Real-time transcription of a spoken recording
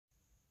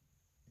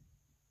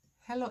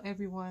Hello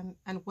everyone,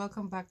 and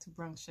welcome back to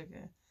Brown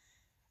Sugar.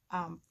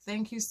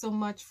 Thank you so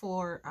much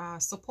for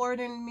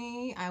supporting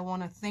me. I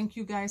want to thank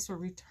you guys for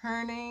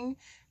returning.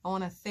 I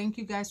want to thank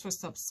you guys for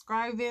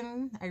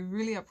subscribing. I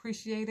really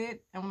appreciate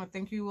it. I want to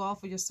thank you all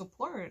for your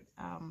support.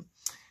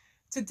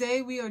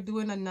 Today we are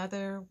doing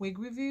another wig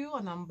review,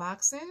 an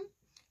unboxing.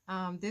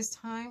 This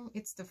time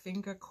it's the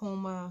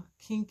FingerComber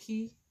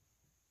Kinky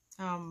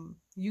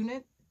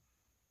unit,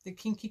 the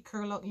Kinky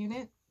Kurl Out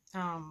unit.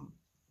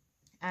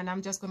 And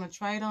I'm just going to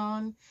try it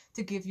on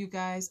to give you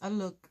guys a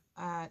look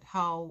at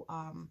how,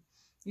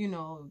 you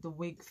know, the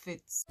wig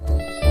fits.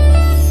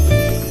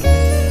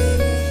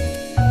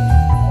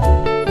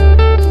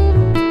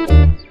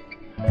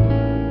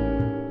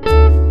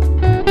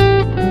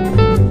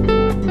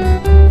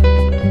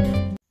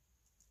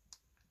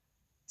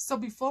 So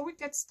before we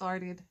get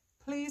started,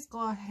 please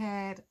go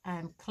ahead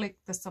and click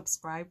the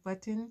subscribe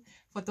button.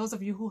 For those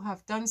of you who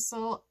have done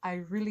so,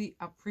 I really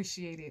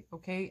appreciate it,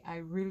 okay? I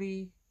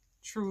really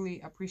truly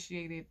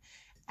appreciate it.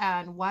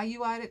 And while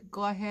you at it,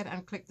 go ahead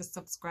and click the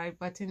subscribe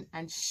button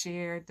and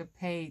share the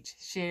page.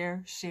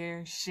 Share,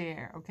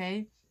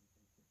 okay?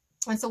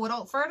 And so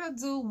without further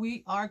ado,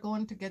 we are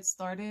going to get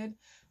started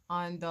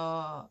on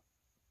the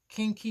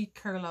Kinky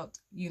Kurl Out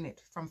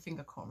unit from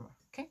FingerComber,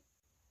 okay?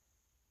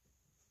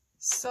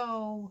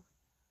 So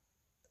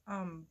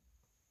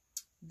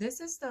this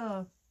is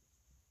the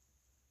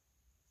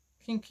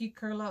Kinky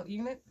Kurl Out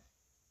unit,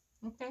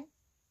 okay?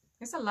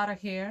 It's a lot of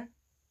hair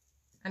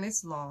and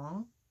it's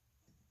long.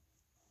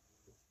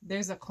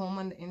 There's a comb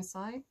on the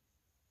inside,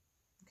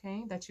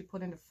 okay, that you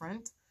put in the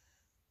front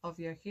of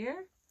your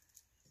hair.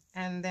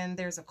 And then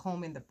there's a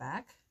comb in the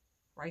back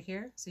right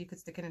here, so you could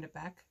stick it in the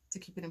back to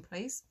keep it in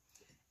place.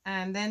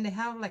 And then they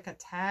have like a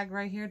tag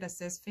right here that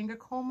says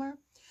FingerComber.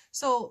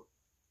 So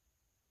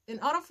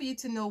in order for you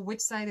to know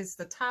which side is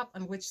the top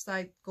and which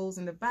side goes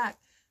in the back,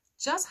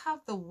 just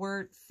have the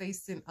word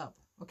facing up,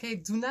 okay?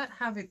 Do not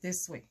have it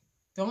this way.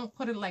 Don't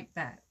put it like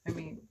that. I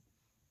mean,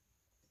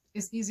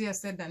 it's easier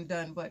said than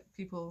done, but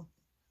people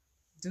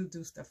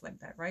do stuff like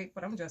that, right?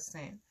 But I'm just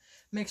saying,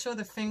 make sure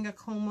the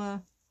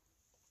FingerComber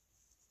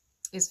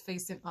is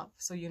facing up,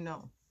 so you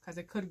know, because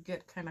it could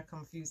get kind of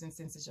confusing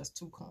since it's just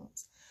two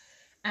combs.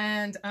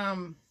 And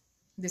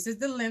this is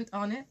the length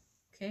on it,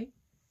 okay?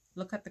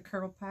 Look at the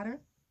curl pattern.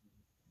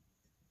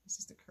 This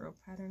is the curl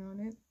pattern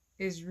on it.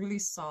 It's really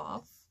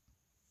soft.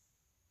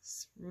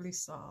 It's really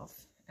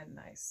soft and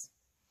nice.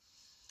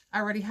 I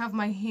already have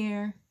my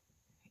hair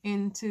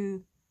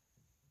into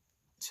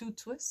 2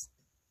 twists.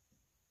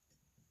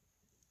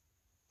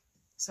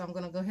 So I'm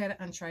going to go ahead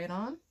and try it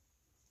on.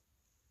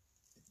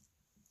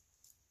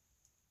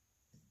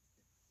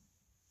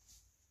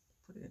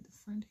 Put it in the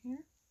front here.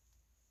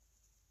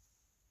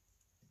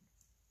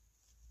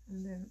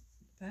 And then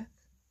back.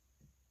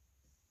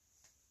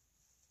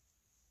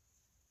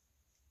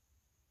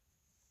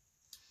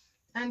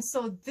 And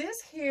so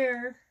this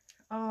hair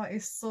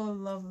is so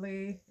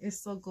lovely. It's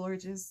so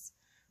gorgeous.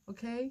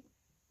 Okay.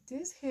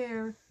 This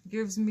hair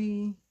gives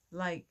me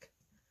like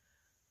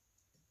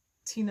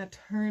Tina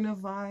Turner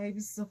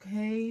vibes,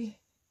 okay?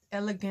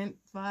 Elegant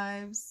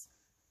vibes.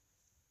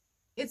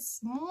 It's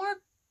more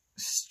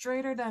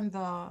straighter than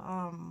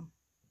the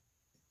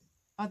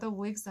other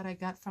wigs that I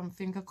got from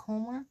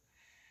FingerComber.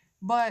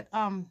 But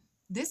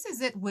this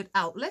is it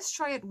without. Let's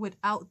try it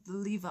without the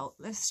leave out.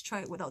 Let's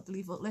try it without the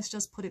leave out. Let's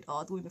just put it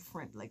all the way in the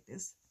front like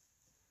this.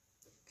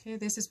 Okay,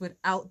 this is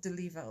without the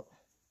leave out.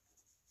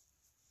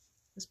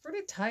 It's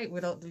pretty tight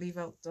without the leave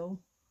out though.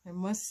 I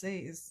must say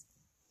it's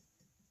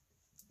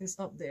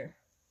up there.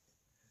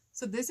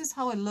 So this is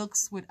how it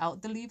looks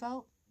without the leave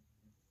out.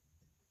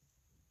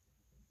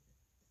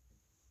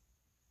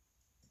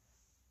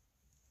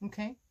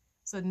 Okay,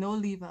 so no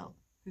leave out.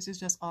 This is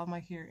just all my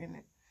hair in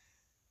it.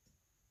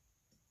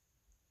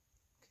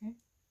 Okay.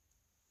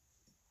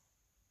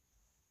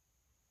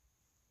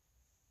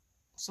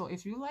 So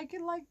if you like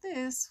it like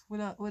this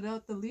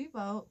without the leave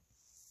out,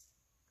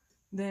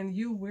 then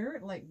you wear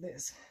it like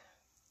this.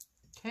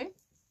 Okay.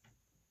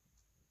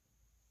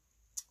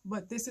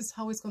 But this is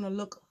how it's going to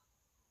look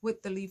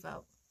with the leave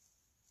out.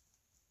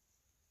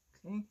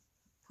 Okay,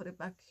 put it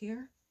back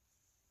here.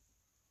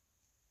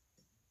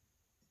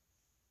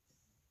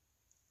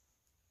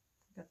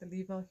 Got the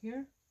leave out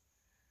here.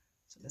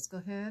 So let's go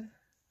ahead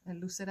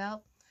and loose it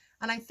out.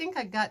 And I think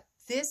I got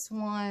this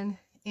one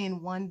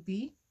in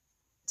 1B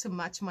to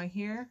match my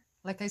hair.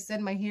 Like I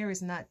said, my hair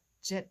is not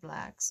jet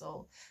black.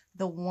 So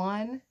the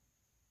one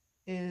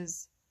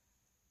is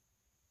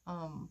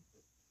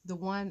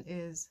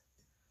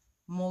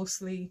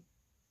mostly,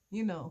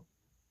 you know,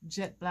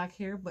 jet black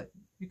hair, but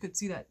you could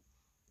see that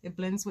it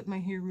blends with my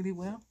hair really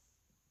well.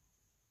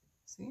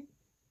 See?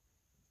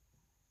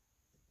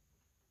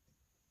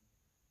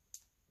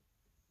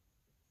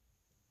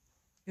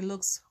 It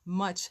looks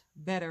much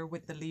better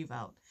with the leave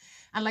out.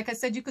 And like I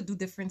said, you could do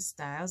different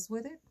styles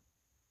with it.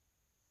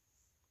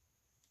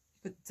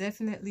 You could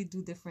definitely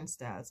do different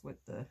styles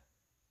with the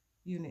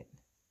unit.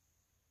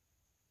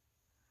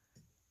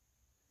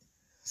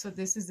 So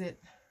this is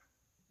it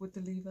with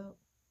the leave out.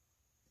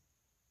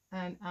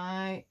 and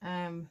I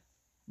am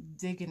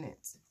digging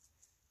it.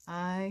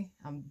 I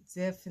am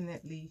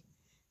definitely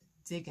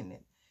digging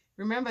it.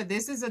 Remember,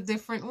 this is a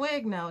different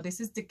wig now. This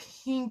is the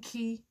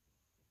Kinky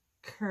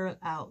Kurl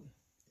Out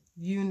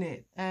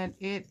unit, and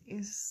it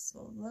is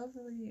so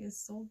lovely.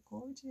 It's so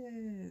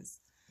gorgeous.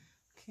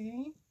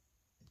 Okay,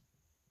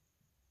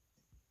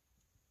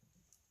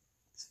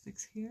 let's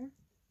fix here.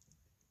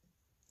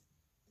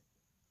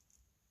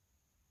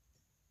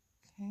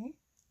 Okay,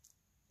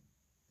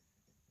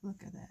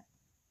 look at that.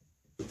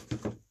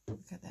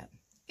 Look at that.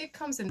 It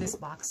comes in this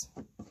box,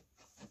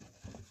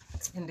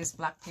 in this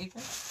black paper.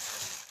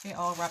 Okay,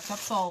 all wrapped up.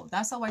 So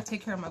that's how I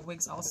take care of my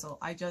wigs also.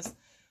 I just,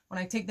 when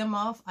I take them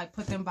off, I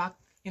put them back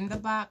in the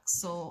box,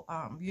 so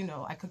you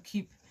know, I could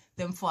keep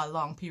them for a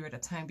long period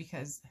of time,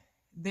 because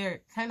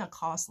they're kind of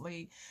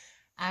costly.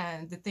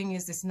 And the thing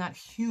is, it's not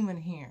human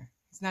hair.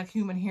 It's not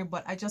human hair,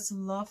 but I just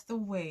love the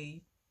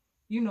way,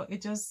 you know,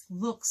 it just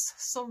looks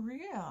so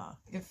real.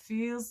 It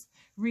feels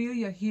real.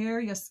 Your hair,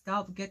 your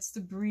scalp gets to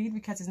breathe,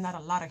 because it's not a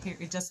lot of hair.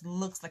 It just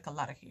looks like a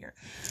lot of hair.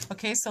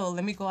 Okay, so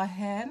let me go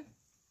ahead.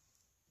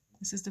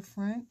 This is the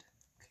front.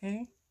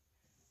 Okay,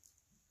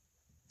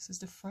 this is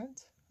the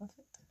front of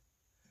it.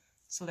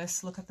 So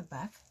let's look at the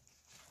back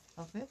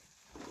of it.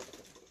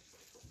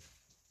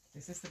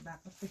 This is the back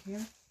of the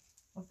hair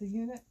of the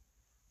unit.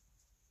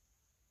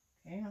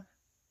 Okay.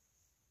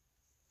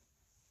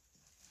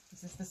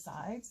 This is the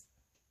sides.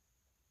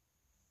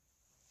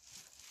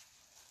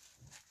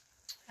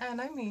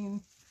 And I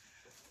mean,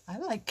 I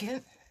like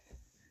it.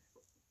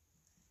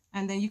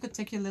 And then you could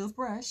take your little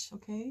brush,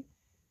 okay,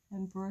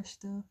 and brush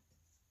the,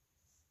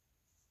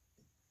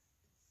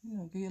 you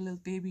know, get your little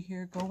baby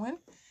hair going.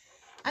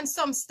 And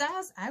some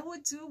styles I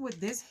would do with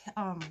this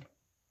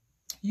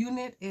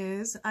unit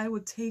is I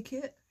would take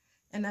it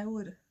and I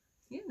would,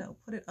 you know,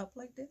 put it up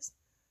like this.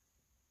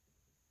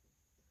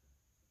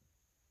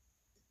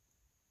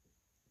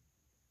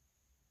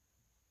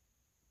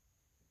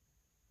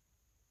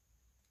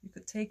 You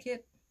could take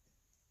it,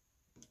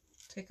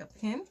 take a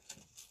pin,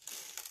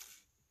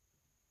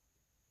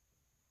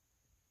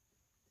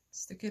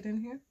 stick it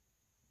in here.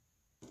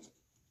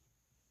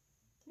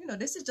 You know,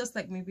 this is just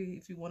like maybe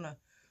if you want to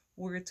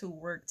wear it to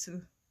work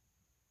to,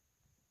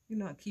 you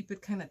know, keep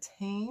it kind of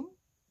tame.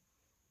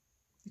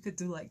 You could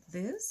do like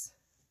this.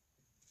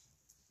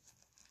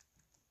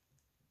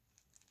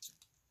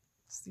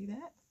 See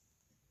that?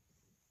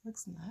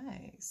 Looks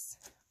nice.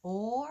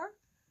 Or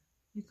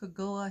you could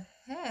go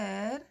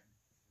ahead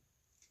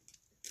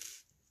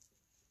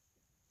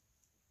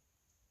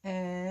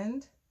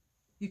and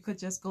you could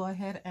just go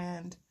ahead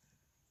and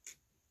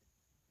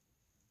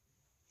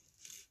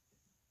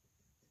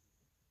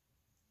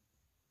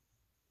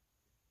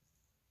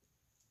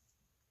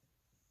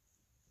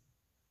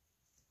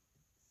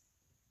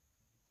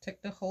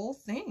take the whole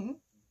thing.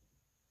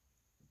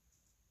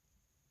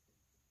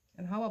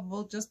 And how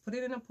about just put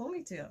it in a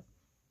ponytail?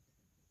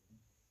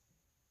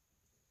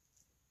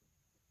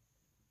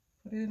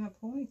 Put it in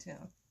a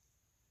ponytail.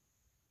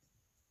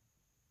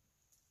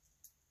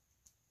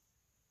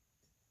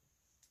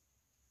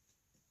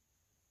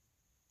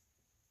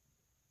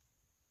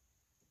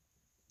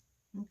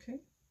 Okay.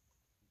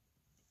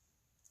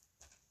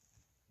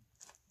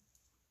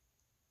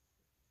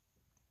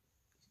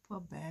 Put a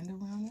band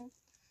around it.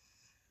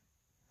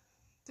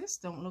 This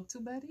don't look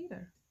too bad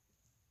either.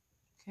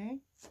 Okay.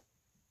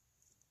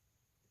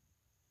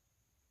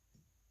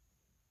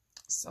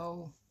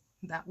 So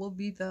that will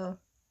be the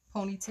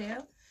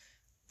ponytail.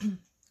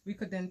 We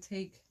could then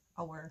take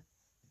our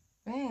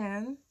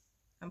band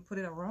and put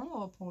it around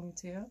our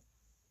ponytail.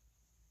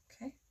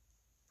 Okay.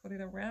 Put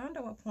it around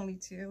our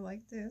ponytail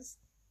like this.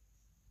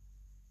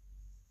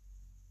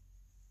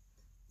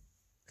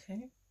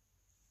 Okay.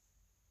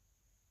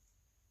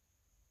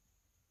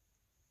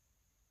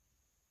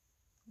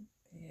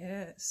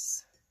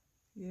 Yes.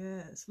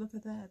 Yes. Look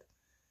at that.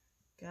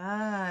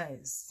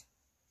 Guys.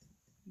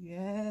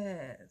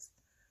 Yes.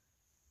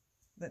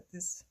 Let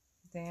this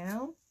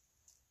down.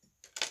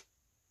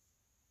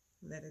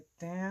 Let it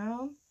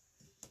down.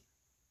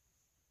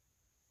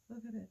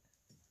 Look at it.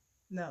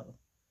 No.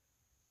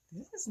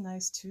 This is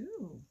nice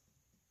too.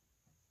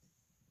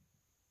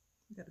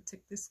 You gotta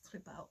take this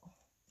clip out.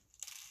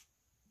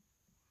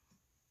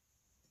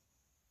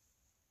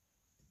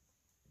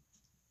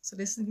 So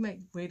this is my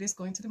way this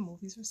going to the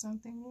movies or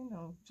something, you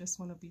know, just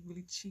want to be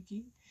really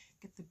cheeky.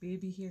 Get the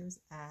baby hairs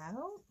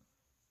out.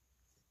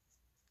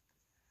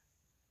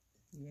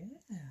 Yeah,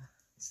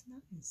 it's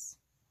nice.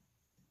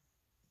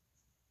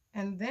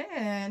 And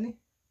then,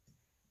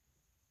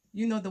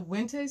 you know, the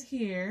winter is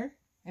here.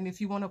 And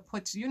if you want to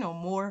put, you know,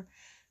 more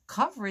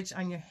coverage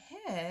on your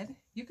head,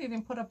 you can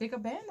even put a bigger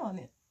band on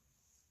it.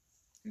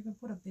 You can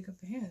put a bigger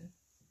band.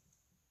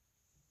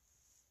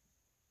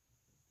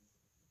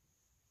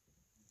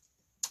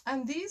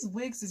 And these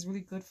wigs is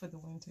really good for the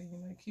winter, you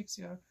know, it keeps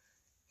your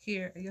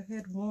hair, your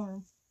head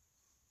warm.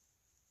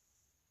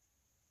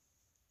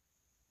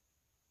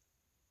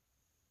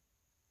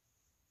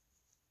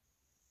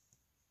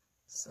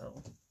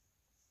 So,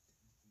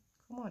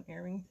 come on,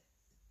 earring.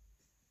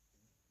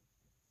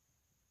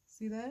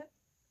 See that?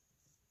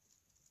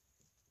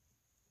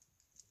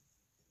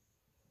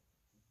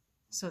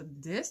 So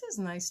this is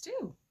nice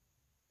too.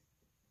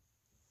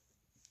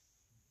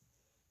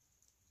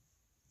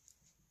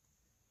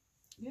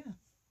 Yeah.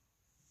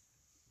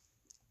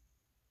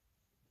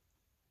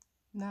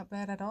 Not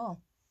bad at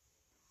all.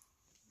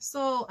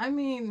 So, I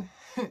mean,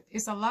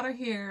 it's a lot of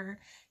hair.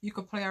 You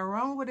could play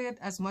around with it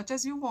as much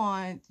as you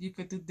want. You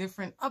could do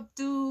different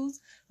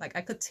updos. Like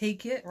I could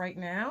take it right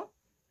now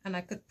and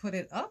I could put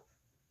it up.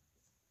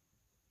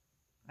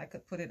 I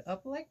could put it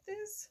up like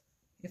this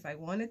if I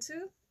wanted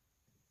to.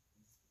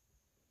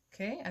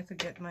 Okay, I could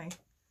get my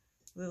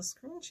little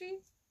scrunchie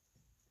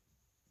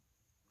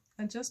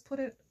and just put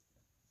it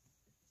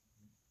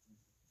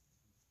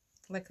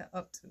like an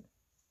updo.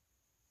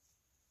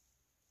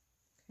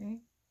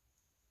 Okay.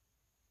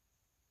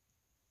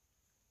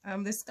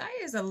 The sky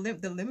is the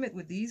limit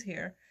with these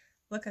here.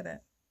 Look at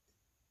that.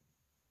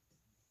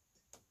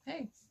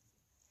 Hey,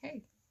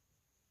 hey.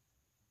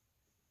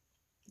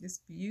 It's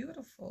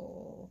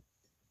beautiful.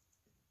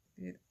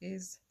 It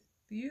is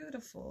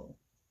beautiful.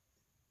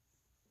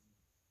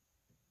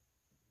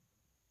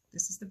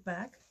 This is the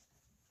back.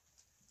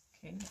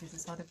 Okay, this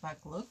is how the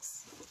back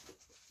looks.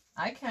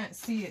 I can't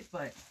see it,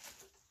 but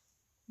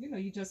you know,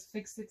 you just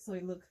fix it so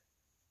it look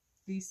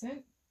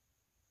decent.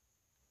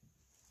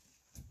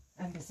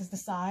 And this is the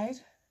side.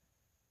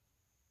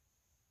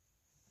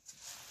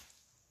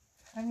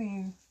 I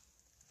mean,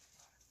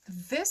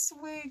 this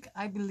wig,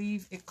 I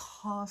believe it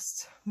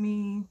cost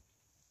me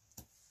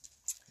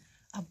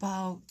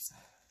about,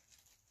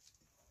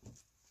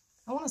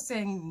 I want to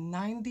say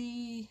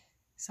 90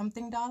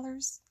 something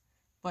dollars,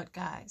 but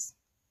guys,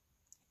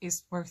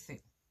 it's worth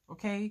it.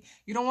 Okay,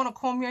 you don't want to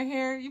comb your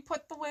hair, you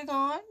put the wig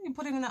on, you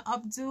put it in an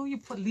updo,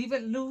 leave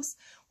it loose,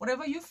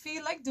 whatever you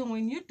feel like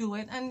doing, you do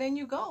it, and then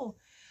you go.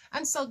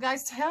 And so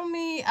guys, tell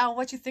me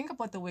what you think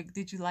about the wig.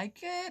 Did you like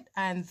it?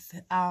 And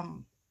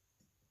I'm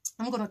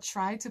gonna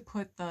try to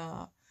put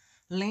the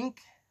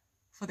link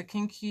for the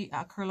Kinky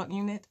Kurl Out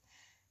unit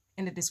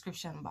in the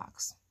description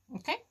box.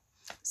 Okay,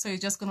 so you're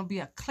just gonna be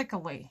a click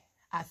away.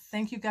 I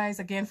thank you guys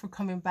again for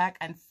coming back,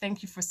 and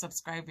thank you for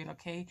subscribing.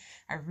 Okay,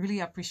 I really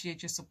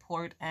appreciate your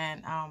support,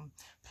 and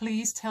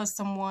please tell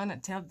someone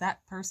and tell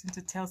that person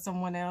to tell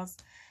someone else.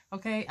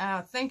 Okay,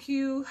 thank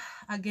you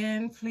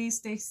again. Please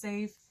stay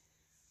safe,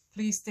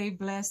 please stay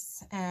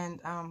blessed,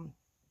 and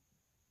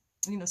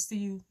you know, see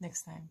you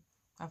next time.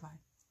 Bye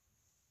bye.